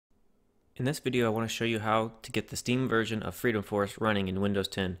In this video, I want to show you how to get the Steam version of Freedom Force running in Windows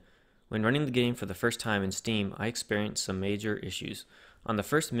 10. When running the game for the first time in Steam, I experienced some major issues. On the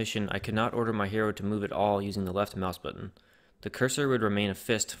first mission, I could not order my hero to move at all using the left mouse button. The cursor would remain a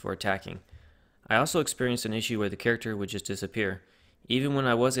fist for attacking. I also experienced an issue where the character would just disappear. Even when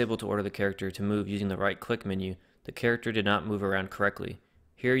I was able to order the character to move using the right-click menu, the character did not move around correctly.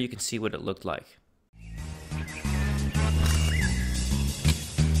 Here you can see what it looked like.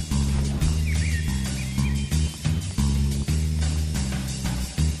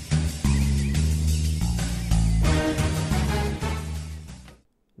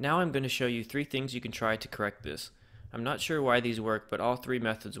 Now I'm going to show you 3 things you can try to correct this. I'm not sure why these work, but all 3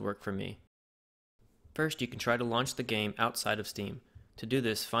 methods work for me. First, you can try to launch the game outside of Steam. To do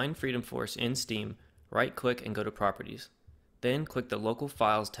this, find Freedom Force in Steam, right-click and go to Properties. Then click the Local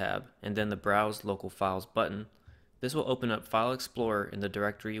Files tab and then the Browse Local Files button. This will open up File Explorer in the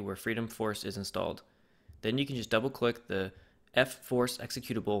directory where Freedom Force is installed. Then you can just double-click the F-Force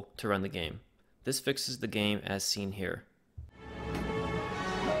executable to run the game. This fixes the game as seen here.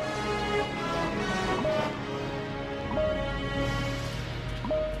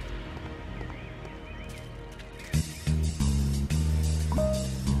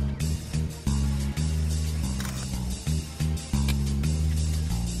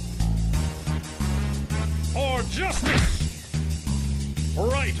 For justice!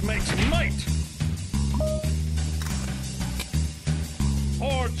 Right makes might!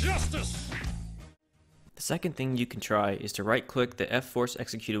 For justice! The second thing you can try is to right-click the F-Force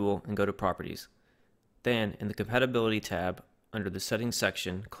executable and go to Properties. Then, in the Compatibility tab, under the Settings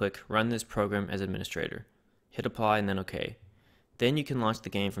section, click Run this program as administrator. Hit Apply and then OK. Then you can launch the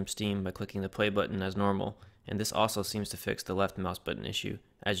game from Steam by clicking the play button as normal, and this also seems to fix the left mouse button issue,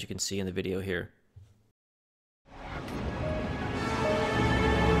 as you can see in the video here.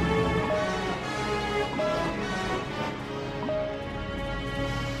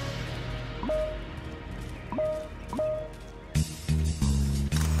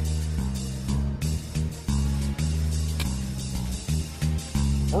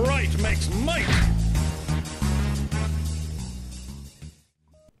 Right makes might!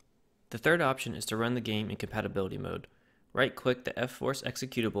 The third option is to run the game in Compatibility Mode. Right-click the F-Force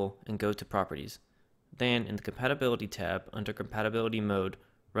executable and go to Properties. Then, in the Compatibility tab, under Compatibility Mode,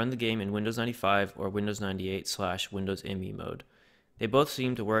 run the game in Windows 95 or Windows 98/Windows ME mode. They both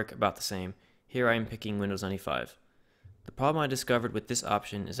seem to work about the same. Here I am picking Windows 95. The problem I discovered with this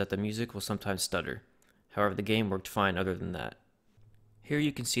option is that the music will sometimes stutter. However, the game worked fine other than that. Here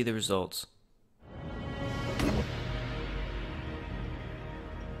you can see the results.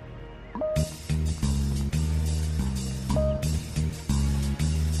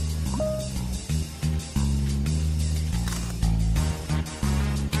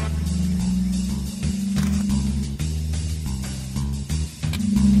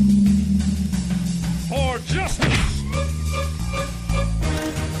 For justice!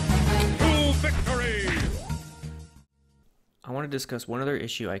 To victory! I want to discuss one other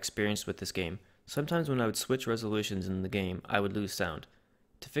issue I experienced with this game. Sometimes when I would switch resolutions in the game, I would lose sound.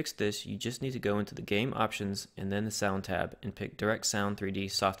 To fix this, you just need to go into the Game Options and then the Sound tab and pick Direct Sound 3D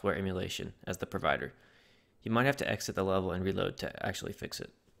Software Emulation as the provider. You might have to exit the level and reload to actually fix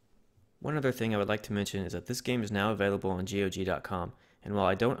it. One other thing I would like to mention is that this game is now available on GOG.com, and while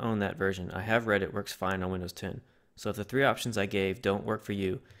I don't own that version, I have read it works fine on Windows 10. So if the 3 options I gave don't work for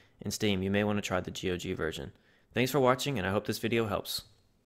you in Steam, you may want to try the GOG version. Thanks for watching, and I hope this video helps.